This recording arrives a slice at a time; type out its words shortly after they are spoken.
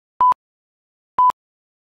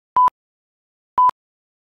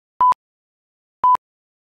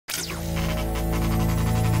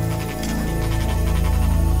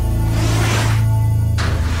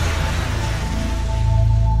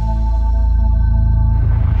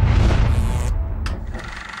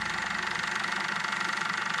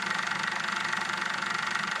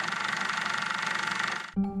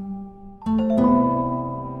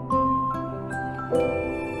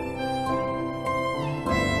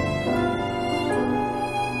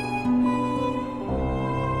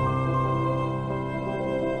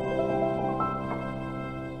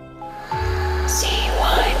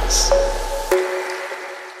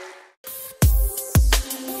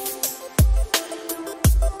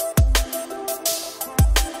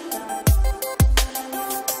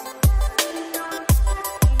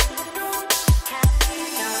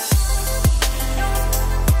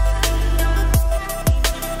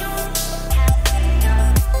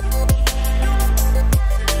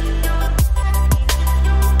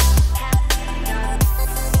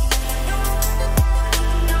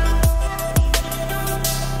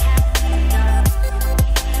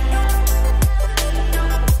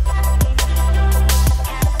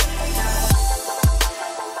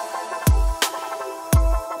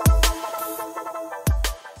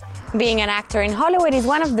Being an actor in Hollywood is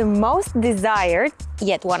one of the most desired,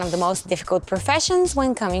 yet one of the most difficult professions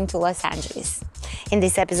when coming to Los Angeles. In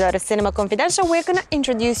this episode of Cinema Confidential, we're going to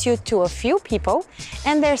introduce you to a few people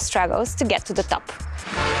and their struggles to get to the top.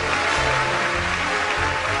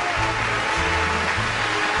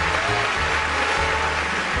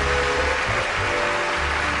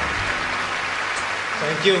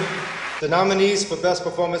 Thank you. The nominees for Best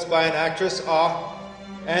Performance by an Actress are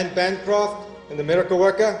Anne Bancroft in The Miracle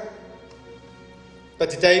Worker,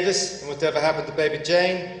 Bette Davis in Whatever Happened to Baby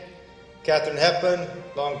Jane, Katharine Hepburn,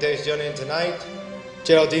 Long Day's Journey into Night,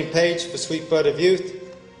 Geraldine Page for Sweet Bird of Youth,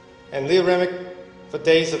 and Leah Remick for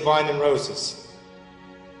Days of Wine and Roses.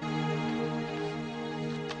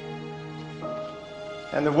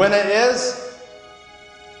 And the winner is...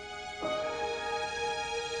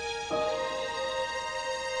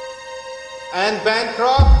 Anne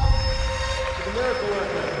Bancroft for The Miracle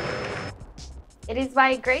Worker. It is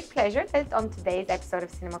my great pleasure that on today's episode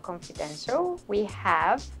of Cinema Confidential, we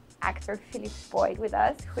have actor Philip Boyd with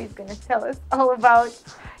us, who is going to tell us all about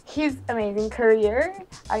his amazing career.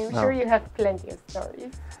 I'm sure you have plenty of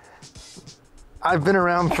stories. I've been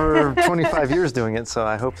around for 25 years doing it, so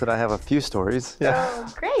I hope that I have a few stories. Yeah.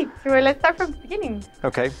 Oh, great. Well, let's start from the beginning.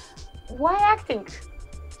 Okay. Why acting?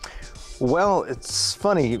 Well, it's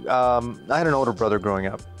funny. I had an older brother growing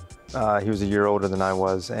up. He was a year older than I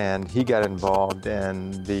was, and he got involved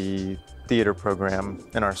in the theater program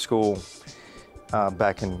in our school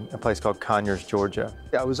back in a place called Conyers, Georgia.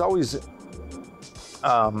 I was always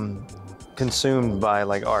consumed by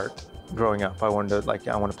art growing up. I wanted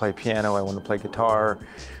to play piano. I wanted to play guitar.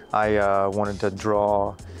 I wanted to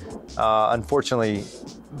draw. Unfortunately,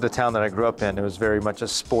 the town that I grew up in, it was very much a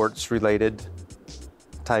sports-related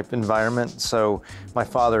type environment, so my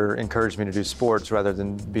father encouraged me to do sports rather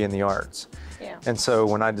than be in the arts. Yeah. And so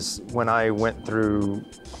when I went through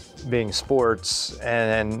being sports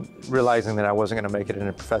and realizing that I wasn't going to make it in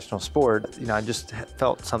a professional sport, I just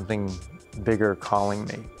felt something bigger calling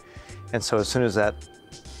me. And so as soon as that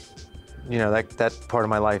part of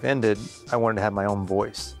my life ended, I wanted to have my own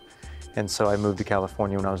voice. And so I moved to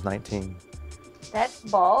California when I was 19. That's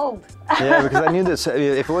bold. Yeah, because I knew that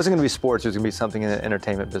if it wasn't going to be sports, it was going to be something in the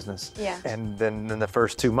entertainment business. Yeah. And then in the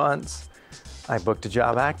first 2 months, I booked a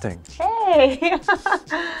job acting. Hey!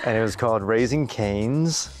 And it was called Raising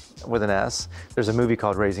Canes, with an S. There's a movie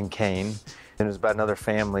called Raising Cain, and it was about another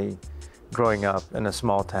family growing up in a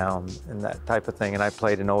small town and that type of thing. And I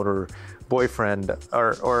played an older boyfriend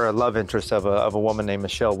or a love interest of a woman named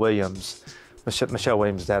Michelle Williams. Michelle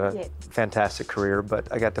Williams had a fantastic career, but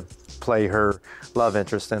I got to play her love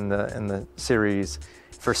interest in the series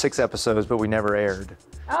for 6 episodes, but we never aired.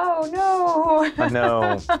 Oh no! I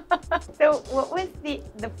know. So what was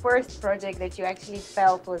the first project that you actually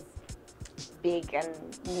felt was big and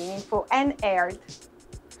meaningful and aired?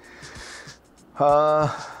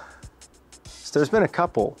 So there's been a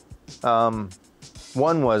couple.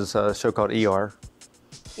 One was a show called ER.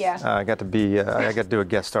 Yeah. I got to do a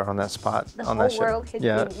guest star on that spot. The on whole that show. world has been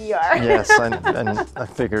ER. Yes, and I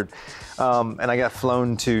figured. And I got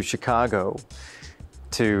flown to Chicago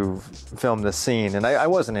to film the scene, and I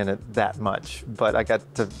wasn't in it that much, but I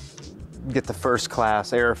got to get the first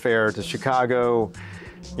class airfare to Chicago.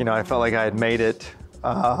 I felt like I had made it.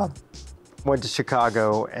 Went to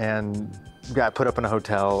Chicago and got put up in a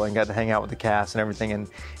hotel and got to hang out with the cast and everything. And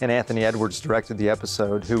Anthony Edwards directed the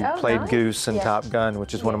episode, who played Goose in Top Gun,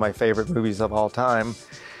 which is one of my favorite movies of all time.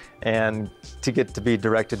 And to get to be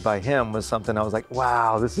directed by him was something I was like,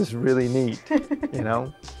 wow, this is really neat,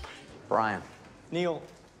 Brian. Neil,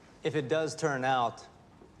 if it does turn out,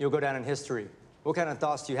 you'll go down in history. What kind of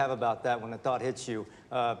thoughts do you have about that when the thought hits you?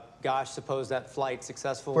 Gosh, suppose that flight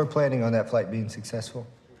successful? We're planning on that flight being successful.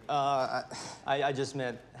 I just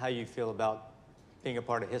meant how you feel about being a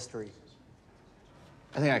part of history.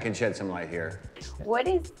 I think I can shed some light here. What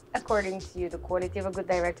is, according to you, the quality of a good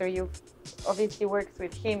director? You've obviously worked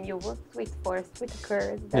with him. You worked with Forrest Whitaker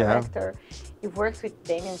as a director. Yeah. You've worked with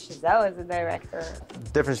Damien Chazelle as a director. The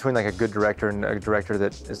difference between a good director and a director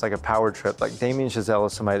that is like a power trip. Like Damien Chazelle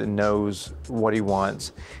is somebody that knows what he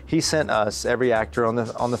wants. He sent us, every actor on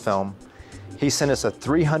the film, he sent us a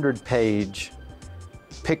 300-page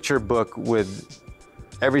picture book with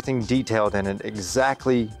everything detailed in it,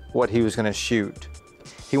 exactly what he was going to shoot.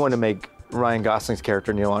 He wanted to make Ryan Gosling's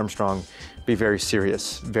character, Neil Armstrong, be very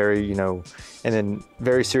serious, very, and then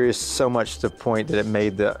very serious so much to the point that it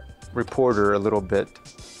made the reporter a little bit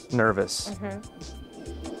nervous.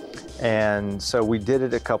 And so we did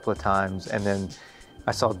it a couple of times, and then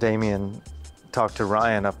I saw Damien talk to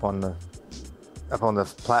Ryan up on the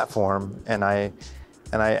platform, and I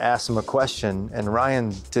and I asked him a question, and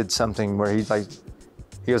Ryan did something where he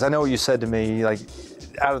goes, I know what you said to me, like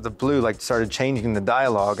out of the blue, like started changing the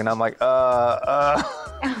dialogue, and I'm like,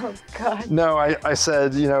 Oh God. No, I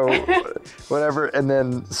said, you know, whatever, and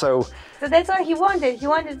then so that's what he wanted. He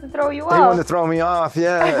wanted to throw you off. he wanted to throw me off,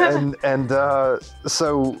 yeah, and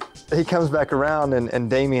so he comes back around, and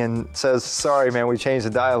Damien says, sorry, man, we changed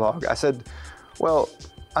the dialogue. I said, well,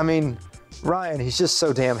 I mean, Ryan, he's just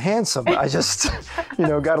so damn handsome. I just, you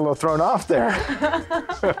know, got a little thrown off there.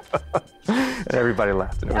 And everybody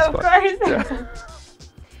laughed, and it was fun. Of course. Yeah.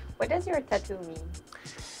 What does your tattoo mean?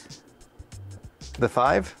 The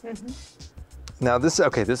 5? Mm-hmm. Now this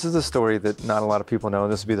is a story that not a lot of people know.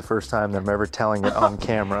 This will be the first time that I'm ever telling it on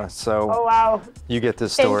camera. So oh wow. You get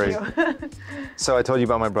this story. Thank you. So I told you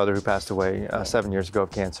about my brother who passed away 7 years ago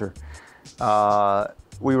of cancer.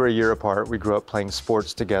 We were a year apart. We grew up playing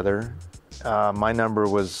sports together. My number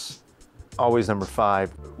was always number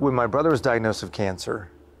 5. When my brother was diagnosed with cancer,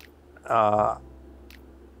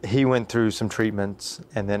 he went through some treatments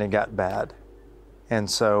and then it got bad. And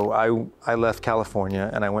so I left California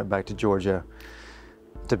and I went back to Georgia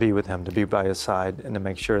to be with him, to be by his side, and to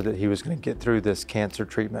make sure that he was going to get through this cancer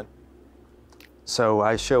treatment. So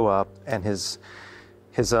I show up, and his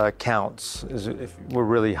counts were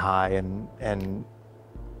really high, and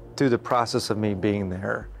through the process of me being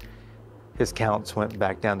there, his counts went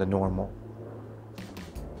back down to normal.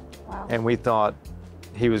 Wow. And we thought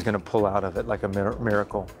he was going to pull out of it like a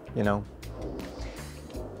miracle, you know.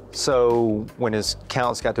 So when his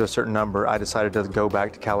counts got to a certain number, I decided to go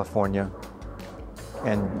back to California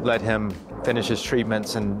and let him finish his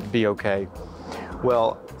treatments and be okay.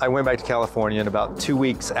 Well, I went back to California, and about 2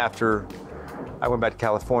 weeks after I went back to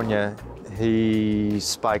California, he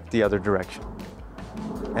spiked the other direction,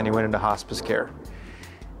 and he went into hospice care.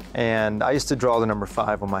 And I used to draw the number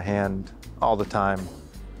 5 on my hand all the time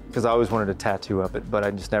because I always wanted a tattoo of it, but I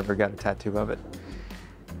just never got a tattoo of it.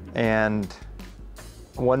 And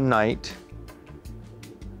one night,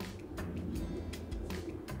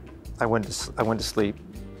 I went to sleep,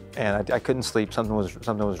 and I couldn't sleep. Something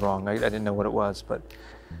was wrong. I didn't know what it was, but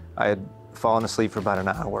I had fallen asleep for about an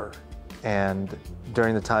hour. And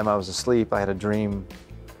during the time I was asleep, I had a dream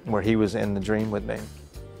where he was in the dream with me,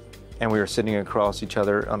 and we were sitting across each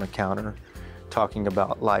other on a counter, talking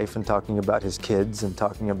about life and talking about his kids and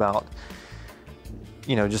talking about,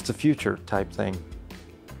 you know, just the future type thing.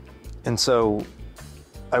 And so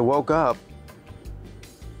I woke up,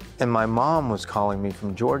 and my mom was calling me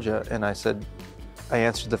from Georgia, and I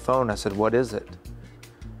answered the phone. I said, what is it?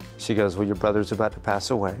 She goes, well, your brother's about to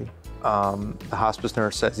pass away. The hospice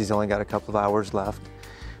nurse says he's only got a couple of hours left.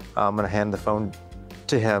 I'm gonna hand the phone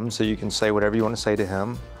to him so you can say whatever you want to say to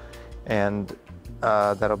him, and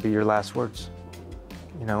that'll be your last words,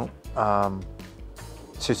 you know?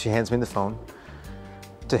 So she hands me the phone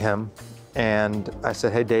to him, and I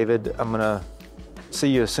said, hey, David, I'm gonna see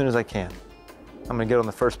you as soon as I can. I'm gonna get on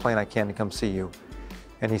the first plane I can to come see you.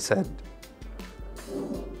 And he said,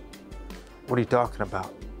 what are you talking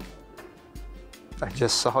about? I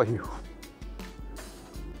just saw you.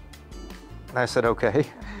 And I said, okay.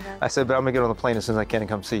 I said, but I'm gonna get on the plane as soon as I can and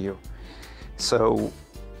come see you. So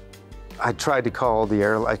I tried to call the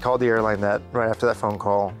airline. I called the airline right after that phone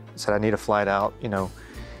call. Said I need a flight out, you know.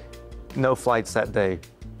 No flights that day.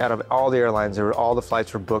 Out of all the airlines, all the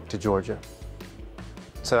flights were booked to Georgia.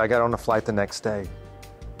 So I got on a flight the next day,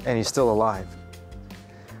 and he's still alive.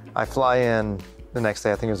 I fly in the next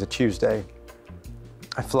day, I think it was a Tuesday.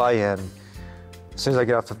 I fly in. As soon as I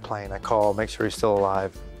get off the plane, I call, make sure he's still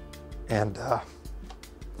alive. And,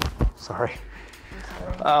 sorry.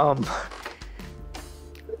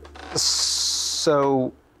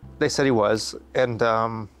 So they said he was, and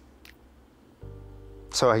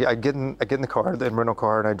so I get in the car, the rental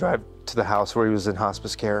car, and I drive to the house where he was in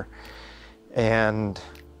hospice care. And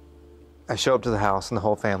I show up to the house, and the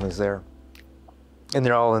whole family's there, and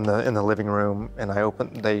they're all in the living room. And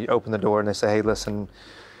they open the door, and they say, "Hey, listen,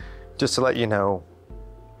 just to let you know,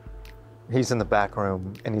 he's in the back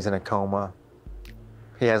room, and he's in a coma.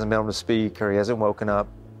 He hasn't been able to speak, or he hasn't woken up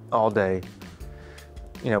all day.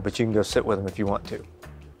 You know, but you can go sit with him if you want to."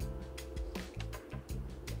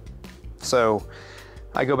 So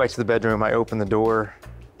I go back to the bedroom. I open the door,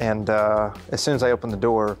 and as soon as I open the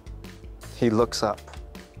door, he looks up,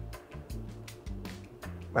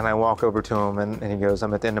 and I walk over to him, and he goes,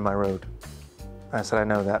 "I'm at the end of my road." I said, "I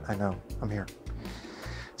know that, I know, I'm here."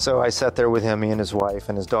 So I sat there with him, me and his wife,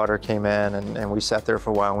 and his daughter came in, and we sat there for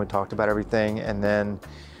a while, and we talked about everything, and then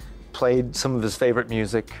played some of his favorite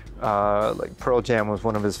music. Like Pearl Jam was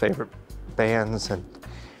one of his favorite bands, and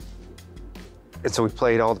And so we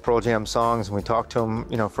played all the Pearl Jam songs, and we talked to him,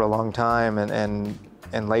 you know, for a long time,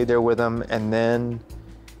 and laid there with him, and then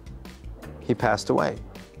he passed away.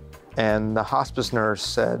 And the hospice nurse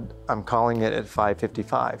said, "I'm calling it at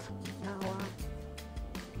 5:55. Oh, wow.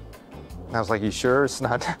 And I was like, "You sure it's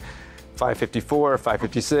not 5:54,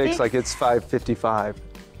 5:56? Like, it's 5:55.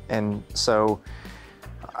 And so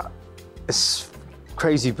it's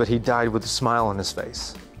crazy, but he died with a smile on his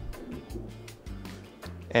face.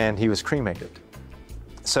 And he was cremated.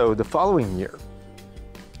 So the following year,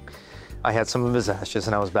 I had some of his ashes,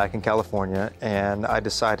 and I was back in California, and I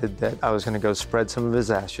decided that I was going to go spread some of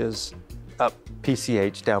his ashes up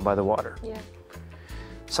PCH down by the water. Yeah.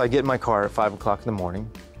 So I get in my car at 5 o'clock in the morning,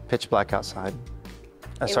 pitch black outside.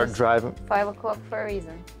 I start driving. 5 o'clock for a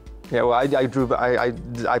reason. Yeah, well,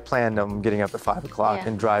 I planned on getting up at 5 o'clock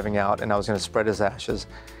and driving out, and I was going to spread his ashes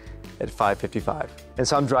at 5:55. And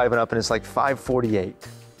so I'm driving up, and it's like 5:48.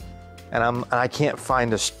 And I can't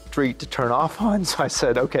find a street to turn off on, so I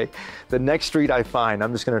said, okay, the next street I find,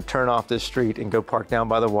 I'm just gonna turn off this street and go park down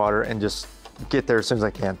by the water and just get there as soon as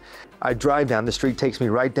I can. I drive down, the street takes me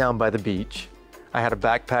right down by the beach. I had a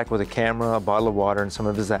backpack with a camera, a bottle of water, and some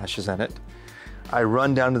of his ashes in it. I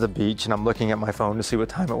run down to the beach, and I'm looking at my phone to see what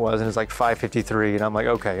time it was, and it's like 5:53, and I'm like,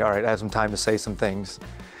 okay, all right, I have some time to say some things.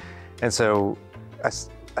 And so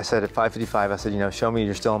I said at 5:55, I said, you know, show me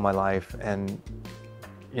you're still in my life, and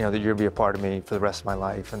you know, that you're gonna be a part of me for the rest of my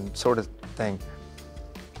life, and sort of thing.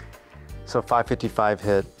 So 5:55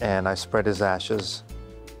 hit, and I spread his ashes,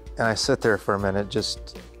 and I sit there for a minute,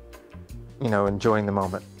 just, you know, enjoying the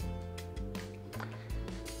moment.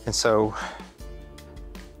 And so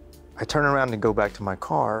I turn around and go back to my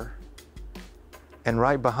car, and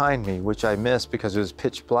right behind me, which I missed because it was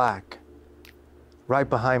pitch black, right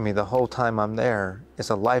behind me the whole time I'm there is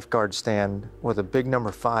a lifeguard stand with a big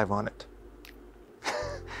number 5 on it.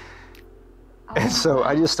 And so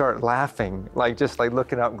I just start laughing, just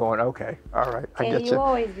looking up and going, okay, all right, I get you. You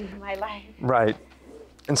always be in my life. Right.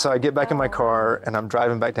 And so I get back in my car, and I'm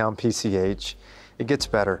driving back down PCH. It gets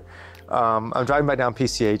better. I'm driving back down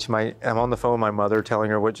PCH. I'm on the phone with my mother telling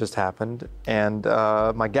her what just happened, and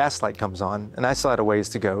my gas light comes on, and I still had a ways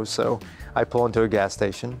to go, so I pull into a gas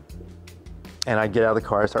station, and I get out of the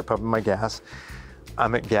car, I start pumping my gas.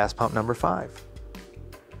 I'm at gas pump number 5.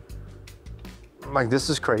 I'm like, this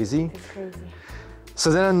is crazy. It's crazy. So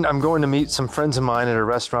then I'm going to meet some friends of mine at a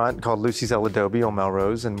restaurant called Lucy's El Adobe on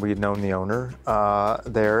Melrose, and we had known the owner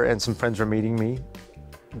there, and some friends were meeting me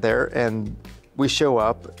there, and we show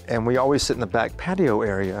up, and we always sit in the back patio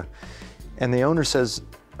area, and the owner says,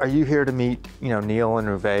 "Are you here to meet, you know, Neil and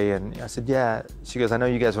Uwe?" And I said, "Yeah." She goes, "I know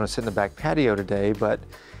you guys want to sit in the back patio today, but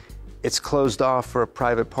it's closed off for a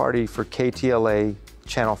private party for KTLA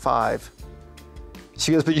Channel 5.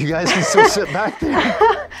 She goes, "But you guys can still sit back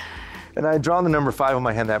there." And I had drawn the number 5 on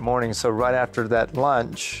my hand that morning, so right after that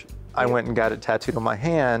lunch, I went and got it tattooed on my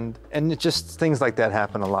hand, and it just, things like that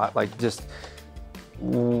happen a lot. Like, just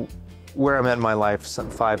where I'm at in my life, some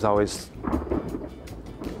 5s always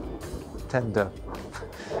tend to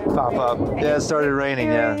pop up. Yeah, it started raining,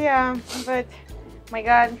 yeah. Yeah, but my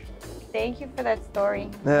God, thank you for that story.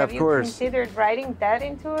 Yeah, Have of course. you considered writing that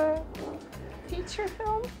into a feature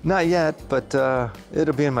film? Not yet, but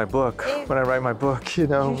it'll be in my book when I write my book, you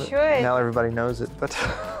know. You should. Now everybody knows it, but.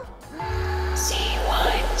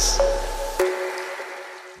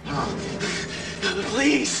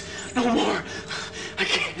 Please, no more. I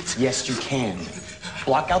can't. Yes, you can.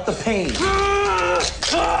 Block out the pain.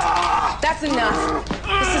 That's enough.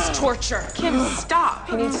 This is torture. Kim, stop.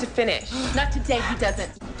 He needs to finish. Not today, he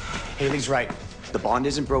doesn't. Haley's right. The bond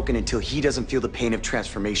isn't broken until he doesn't feel the pain of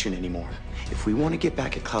transformation anymore. If we want to get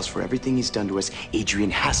back at Klaus for everything he's done to us,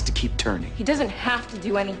 Adrian has to keep turning. He doesn't have to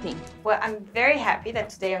do anything. Well, I'm very happy that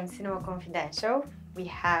today on Cinema Confidential, we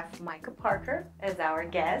have Micah Parker as our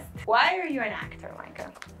guest. Why are you an actor,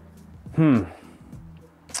 Micah?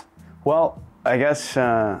 Well, I guess, you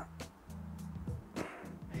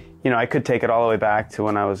know, I could take it all the way back to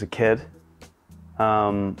when I was a kid.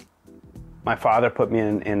 My father put me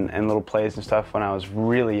in little plays and stuff when I was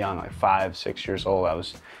really young, like 5, 6 years old. I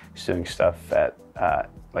was doing stuff at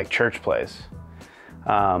like church plays.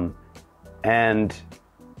 And,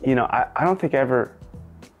 you know, I don't think I ever,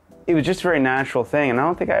 it was just a very natural thing. And I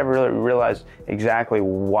don't think I ever really realized exactly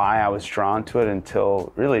why I was drawn to it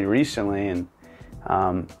until really recently. And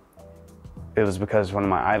it was because one of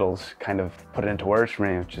my idols kind of put it into words for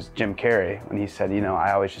me, which is Jim Carrey, when he said, you know,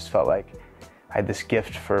 I always just felt like I had this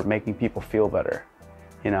gift for making people feel better,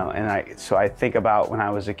 you know. And so I think about when I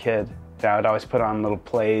was a kid, I would always put on little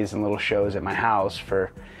plays and little shows at my house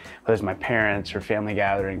for whether it's my parents or family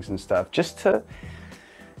gatherings and stuff, just to,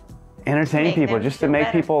 entertain people, just to make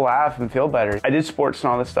better. people laugh and feel better. I did sports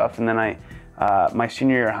and all this stuff, and then my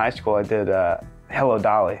senior year of high school, I did Hello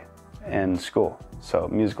Dolly in school, so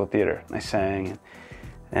musical theater. I sang,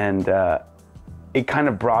 and it kind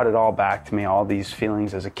of brought it all back to me, all these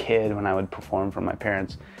feelings as a kid when I would perform for my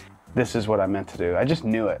parents. This is what I meant to do. I just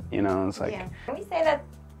knew it, you know, it's like... Yeah. Can we say that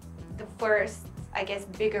the first, I guess,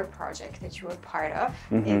 bigger project that you were part of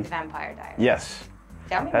is Vampire Diaries? Yes.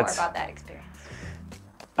 Tell me more about that experience.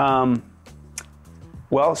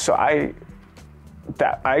 Well, so I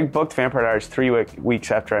booked Vampire Diaries 3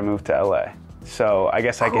 weeks after I moved to LA. So I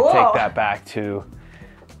guess I could take that back to,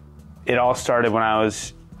 it all started when I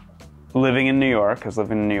was living in New York. I was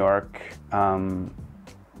living in New York,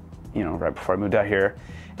 you know, right before I moved out here.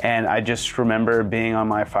 And I just remember being on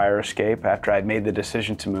my fire escape after I'd made the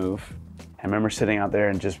decision to move. I remember sitting out there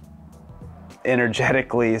and just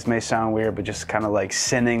energetically, this may sound weird, but just kind of like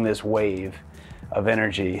sending this wave of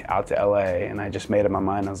energy out to LA. And I just made up my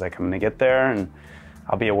mind. I was like, I'm gonna get there and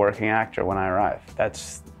I'll be a working actor when I arrive.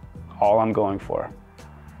 That's all I'm going for.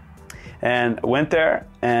 And I went there,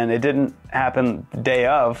 and it didn't happen the day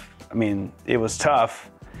of. I mean, it was tough,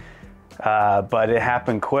 but it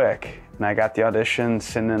happened quick. And I got the audition,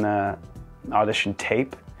 sent in an audition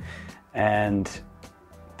tape, and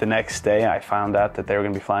the next day I found out that they were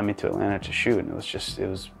gonna be flying me to Atlanta to shoot, and it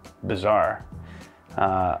was bizarre.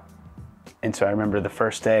 And so I remember the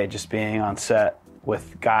first day just being on set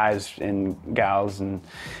with guys and gals and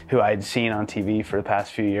who I'd seen on TV for the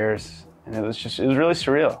past few years. And it was really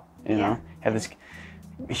surreal, you know? You have this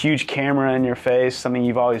huge camera in your face, something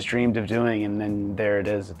you've always dreamed of doing, and then there it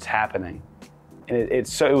is, it's happening. And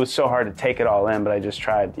it was so hard to take it all in, but I just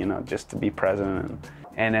tried, you know, just to be present.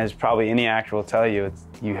 And as probably any actor will tell you,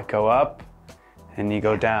 you go up and you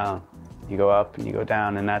go down. You go up and you go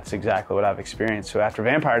down, and that's exactly what I've experienced. So after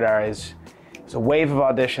Vampire Diaries, it was a wave of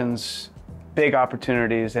auditions, big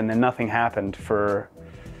opportunities, and then nothing happened for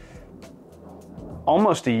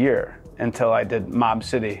almost a year until I did Mob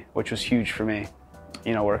City, which was huge for me.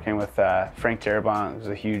 You know, working with Frank Darabont, who's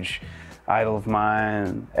a huge idol of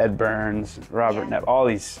mine, Ed Burns, Robert Knapp, all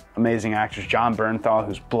these amazing actors, John Bernthal,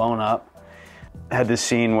 who's blown up. I had this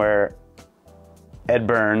scene where Ed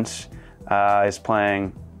Burns is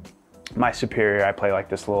playing my superior. I play like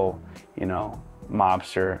this little, you know,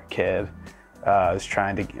 mobster kid who's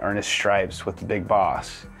trying to earn his stripes with the big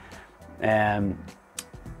boss. And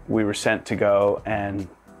we were sent to go and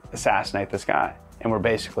assassinate this guy. And we're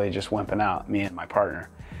basically just wimping out, me and my partner.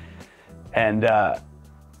 And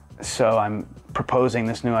so I'm proposing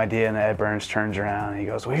this new idea, and Ed Burns turns around and he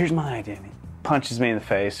goes, well, here's my idea. And he punches me in the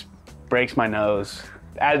face, breaks my nose.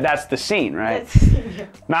 That's the scene, right?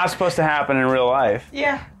 Not supposed to happen in real life.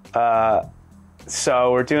 Yeah.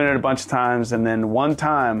 So we're doing it a bunch of times, and then one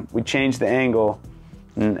time we changed the angle,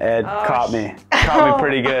 and Ed caught me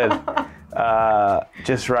pretty good.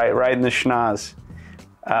 Just right in the schnoz.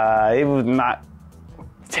 It was not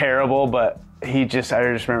terrible, but I just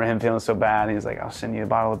remember him feeling so bad. He was like, I'll send you a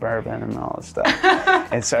bottle of bourbon and all this stuff.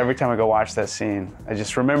 And so every time I go watch that scene, I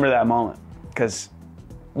just remember that moment. Because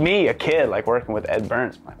me, a kid, like working with Ed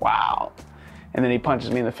Burns, I'm like, wow. And then he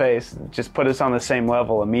punches me in the face, just put us on the same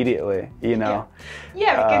level immediately, you know?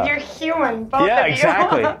 Yeah, because you're human, both of you. Yeah,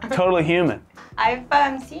 exactly. Totally human.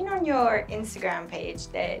 I've seen on your Instagram page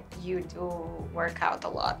that you do work out a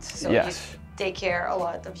lot. So you take care a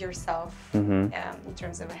lot of yourself in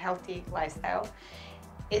terms of a healthy lifestyle.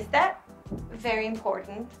 Is that very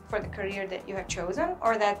important for the career that you have chosen,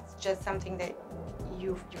 or that's just something that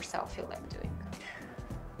you yourself feel like doing?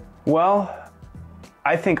 Well,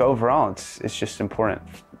 I think overall it's just important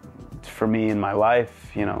for me in my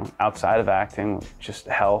life, you know, outside of acting, just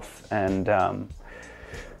health and,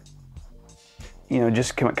 you know,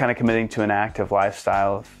 just kind of committing to an active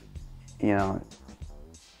lifestyle of, you know,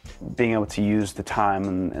 being able to use the time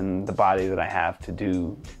and the body that I have to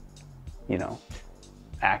do, you know,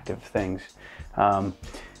 active things.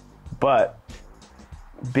 But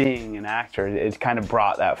being an actor, it kind of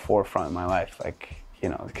brought that forefront in my life, like, you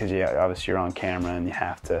know, because obviously you're on camera and you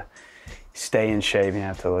have to stay in shape, you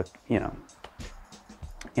have to look, you know,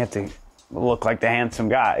 you have to look like the handsome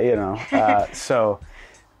guy, you know. So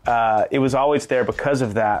it was always there because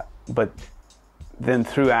of that. But then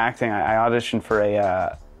through acting, I auditioned for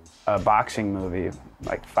a boxing movie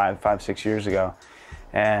like 6 years ago.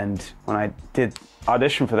 And when I did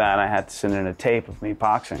audition for that, I had to send in a tape of me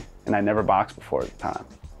boxing. And I never boxed before at the time.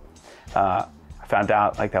 I found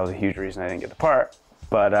out like that was a huge reason I didn't get the part.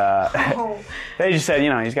 But they just said, you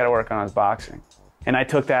know, he's got to work on his boxing. And I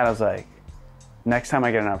took that, I was like, next time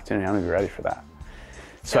I get an opportunity, I'm going to be ready for that.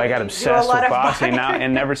 So I got obsessed with boxing now,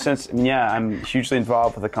 and ever since, yeah, I'm hugely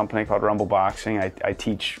involved with a company called Rumble Boxing. I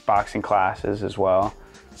teach boxing classes as well.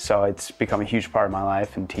 So it's become a huge part of my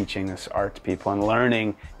life, and teaching this art to people and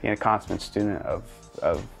learning, being a consummate student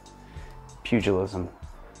of pugilism,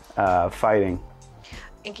 fighting.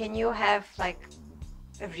 And can you have like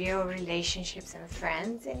real relationships and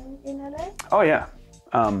friends in LA? Oh yeah.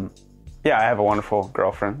 Yeah, I have a wonderful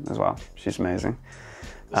girlfriend as well. She's amazing.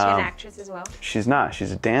 Is she an actress as well? She's not.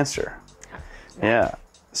 She's a dancer. Oh, nice. Yeah.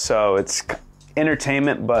 So it's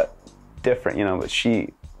entertainment, but different, you know. But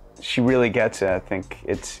she really gets it. I think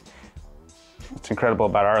what's incredible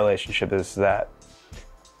about our relationship is that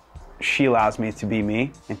she allows me to be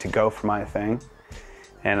me and to go for my thing,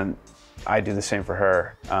 and I do the same for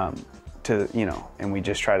her. And we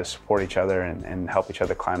just try to support each other and help each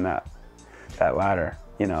other climb that ladder,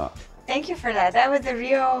 you know. Thank you for that. That was a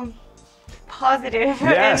real positive.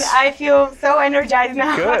 Yes. And I feel so energized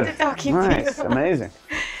now Good. after talking Nice. to you. Amazing.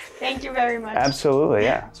 Thank you very much. Absolutely,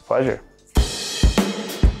 yeah. It's a pleasure.